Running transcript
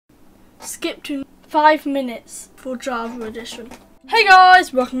skip to 5 minutes for Java edition. Hey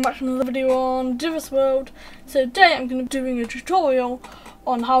guys, welcome back to another video on DoofusWorld. So today I'm going to be doing a tutorial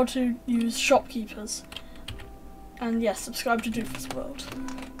on how to use shopkeepers. And yes, subscribe to DoofusWorld.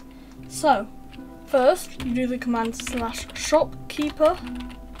 So, first you do the command /shopkeeper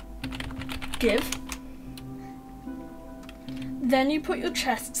give. Then you put your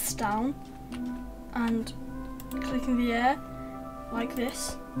chests down and click in the air like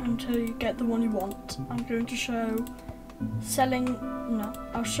this until you get the one you want. I'm going to show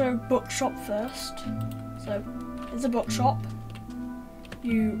I'll show bookshop first. So it's a bookshop.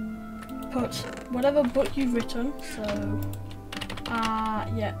 You put whatever book you've written, so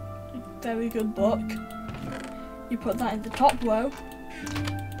yeah, very good book. You put that in the top row,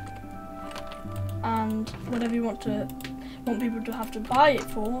 and whatever you want people to have to buy it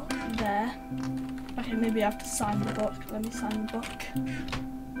for, there. Okay, maybe I have to sign the book. Let me sign the book.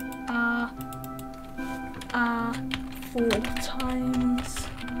 4 times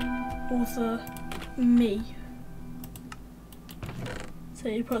author me. So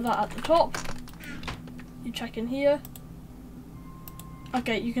you put that at the top. You check in here.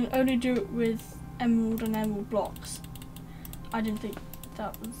 Okay, you can only do it with emerald and emerald blocks. I didn't think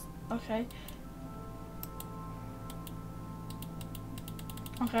that was okay.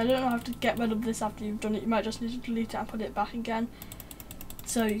 Okay, I don't know how to get rid of this after you've done it. You might just need to delete it and put it back again.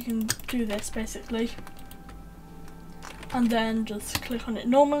 So you can do this basically. And then just click on it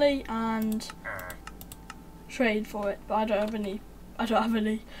normally and trade for it. But I don't have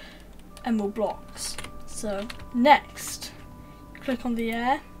any emerald blocks. So next, click on the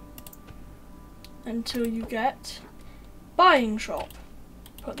air until you get buying shop.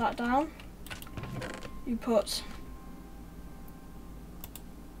 Put that down. You put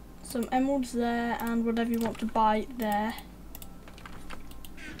some emeralds there and whatever you want to buy there.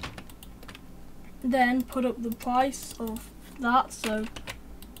 Then put up the price of that, so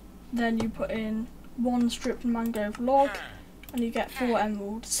then you put in 1 stripped mangrove log and you get 4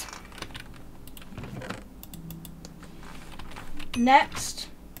 emeralds. Next,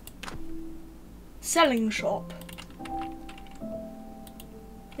 selling shop.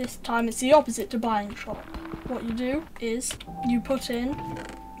 This time it's the opposite to buying shop. What you do is you put in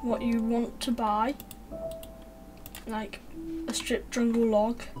what you want to buy, like a stripped jungle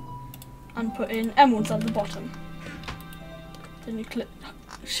log, and put in emeralds at the bottom. Then you click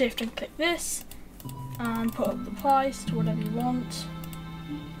shift and click this and put up the price to whatever you want,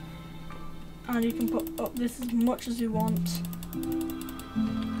 and you can put up this as much as you want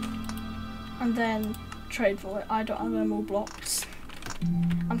and then trade for it. I don't have emerald blocks.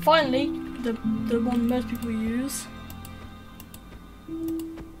 And finally, the one most people use,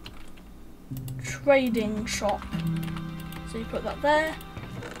 trading shop. So you put that there,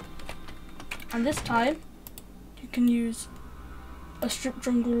 and this time you can use a stripped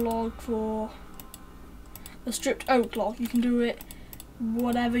jungle log for a stripped oak log. You can do it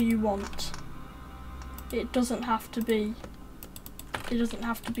whatever you want. It doesn't have to be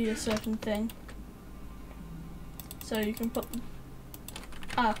a certain thing. So you can put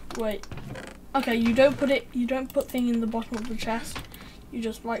wait. Okay, you don't put thing in the bottom of the chest. You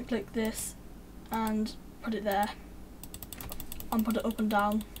just right click this and put it there and put it up and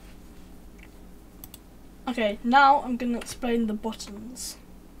down. Okay, now I'm going to explain the buttons.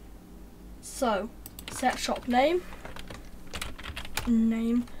 So, set shop name,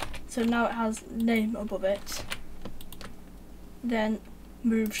 so now it has name above it. Then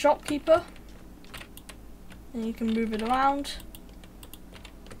move shopkeeper, and you can move it around.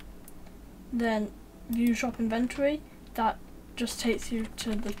 Then view shop inventory, that just takes you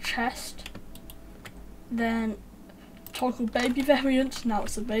to the chest. Then toggle baby variant, now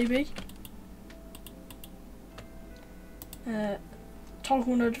it's a baby.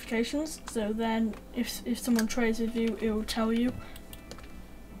 Toggle notifications, so then if someone trades with you, it will tell you.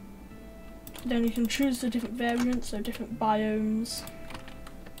 Then you can choose the different variants, so different biomes.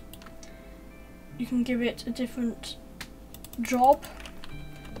 You can give it a different job,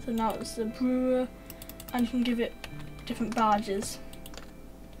 so now it's the brewer, and you can give it different badges,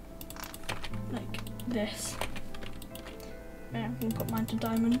 like this. Yeah, I can put mine to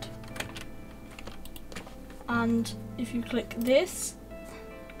diamond. And if you click this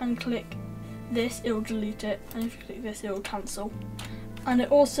and click this, it will delete it, and if you click this, it will cancel. And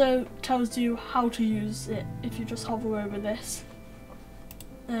it also tells you how to use it if you just hover over this.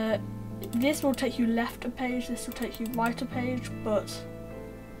 This will take you left a page, this will take you right a page, but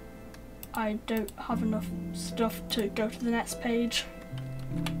I don't have enough stuff to go to the next page.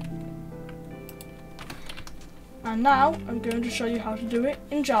 And now I'm going to show you how to do it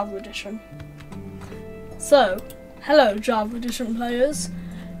in Java Edition. So, hello Java Edition players,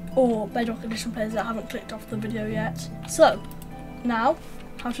 or Bedrock Edition players that haven't clicked off the video yet. So, now,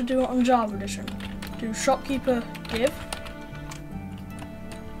 how to do it on Java Edition. Do shopkeeper give,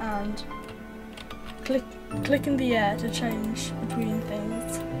 and click in the air to change between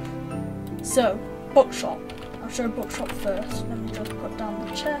things. So, bookshop. I'll show bookshop first. Let me just put down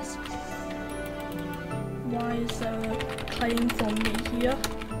the chest. Why is there a claim from me here?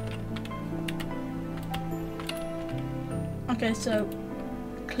 Okay, so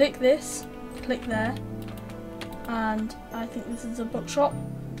click this, click there, and I think this is a bookshop.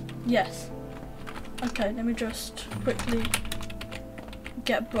 Yes. Okay, let me just quickly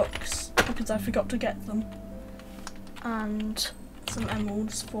get books because I forgot to get them, and some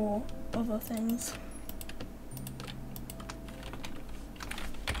emeralds for other things.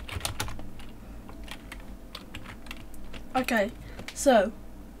 Okay, so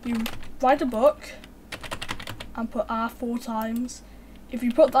you write a book and put R 4 times. If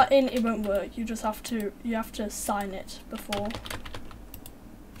you put that in, it won't work. You just have to sign it before.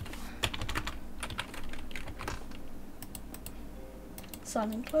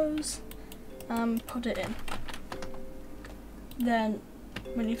 Sign and close, and put it in. Then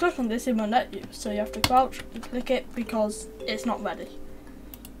when you click on this, it won't let you, so you have to crouch and click it because it's not ready.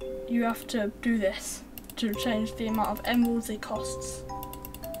 You have to do this to change the amount of emeralds it costs,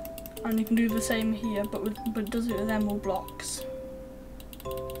 and you can do the same here, but it does it with emerald blocks.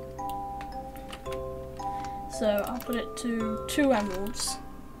 So I'll put it to 2 emeralds.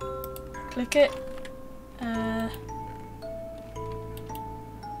 Click it. I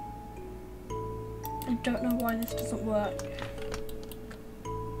don't know why this doesn't work.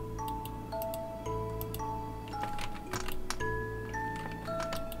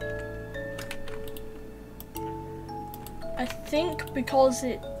 I think because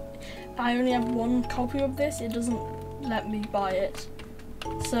I only have 1 copy of this, it doesn't let me buy it.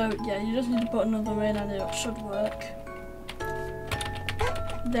 So yeah, you just need to put another in and it should work.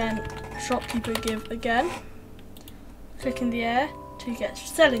 Then shopkeeper give again. Click in the air to get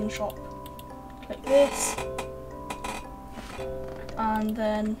selling shop. Click this, and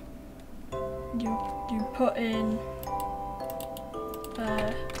then you put in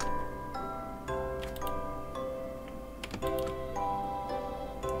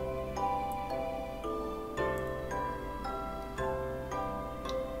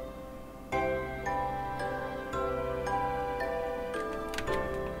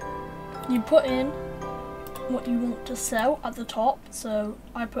what you want to sell at the top. So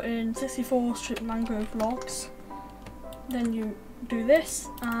I put in 64 stripped mangrove logs. Then you do this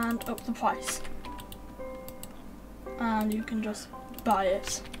and up the price, and you can just buy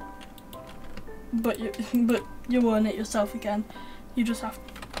it. But you earn it yourself again. You just have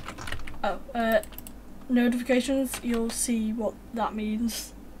notifications. You'll see what that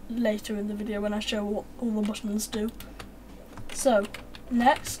means later in the video when I show what all the buttons do. So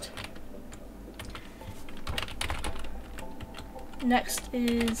next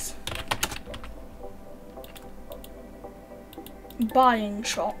is buying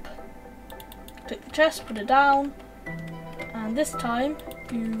shop. Click the chest, put it down, and this time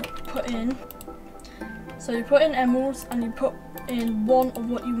you put in emeralds, and you put in 1 of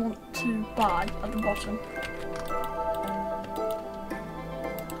what you want to buy at the bottom,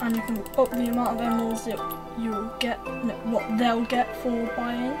 and you can up the amount of emeralds that you'll get, what they'll get for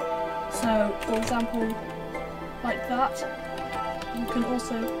buying. So for example, like that. You can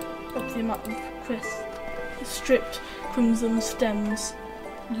also up the amount of stripped crimson stems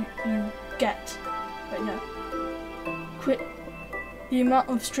you get. Wait, no. The amount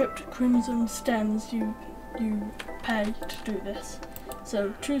of stripped crimson stems you pay to do this.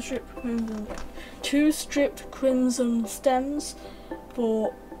 So 2 stripped crimson stems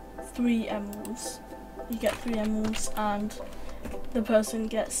for 3 emeralds. You get 3 emeralds, and the person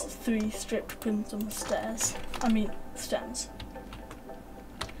gets 3 stripped crimson stems.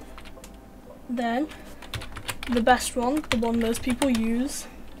 Then, the best one, the one most people use,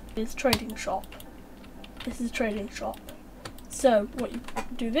 is trading shop. This is trading shop. So, what you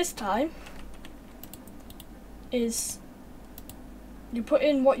do this time is you put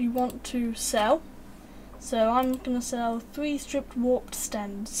in what you want to sell. So, I'm going to sell 3 stripped warped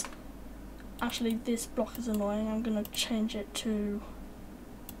stems. Actually, this block is annoying. I'm going to change it to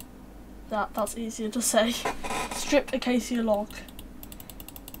that. That's easier to say. Stripped acacia log.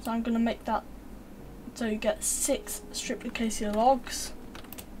 So, I'm going to make that. So you get 6 stripped acacia logs,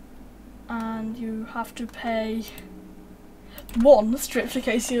 and you have to pay 1 stripped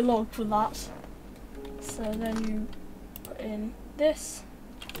acacia log for that. So then you put in this.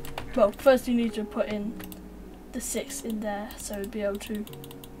 Well, first you need to put in the 6 in there so you'll be able to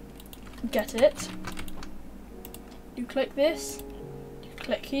get it. You click this, you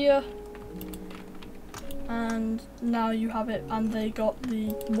click here, and now you have it, and they got the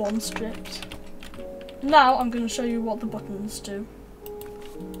 1 stripped. Now I'm going to show you what the buttons do.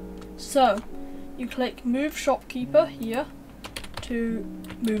 So you click move shopkeeper here to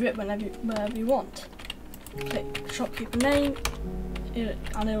move it wherever you want. Click shopkeeper name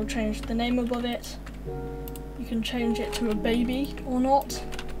and it'll change the name above it. You can change it to a baby or not,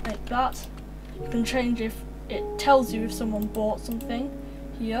 like that. You can change if it tells you if someone bought something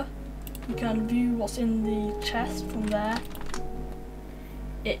here. You can view what's in the chest from there.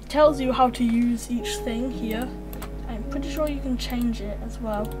 It tells you how to use each thing here. I'm pretty sure you can change it as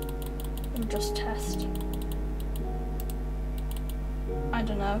well. We'll just test. I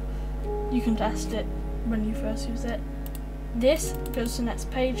don't know. You can test it when you first use it. This goes to next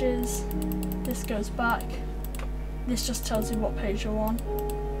pages. This goes back. This just tells you what page you're on.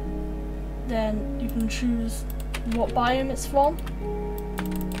 Then you can choose what biome it's from.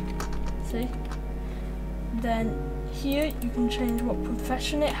 See? Then here you can change what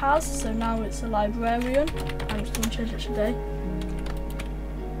profession it has. So now it's a librarian. I'm just going to change it today.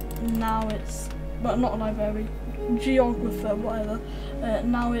 Now it's, well, not a librarian, geographer, whatever.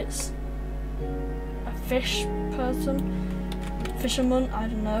 Now it's a fish person, fisherman, I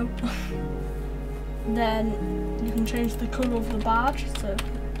don't know. Then you can change the colour of the badge, so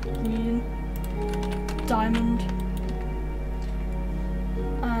green, diamond.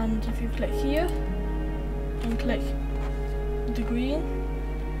 And if you click here and click the green,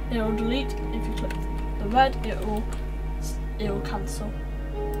 it will delete. If you click the red, it will cancel.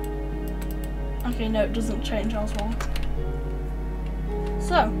 Okay, no, it doesn't change, I was wrong.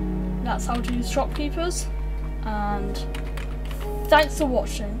 So, that's how to use shopkeepers, and thanks for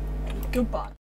watching, goodbye.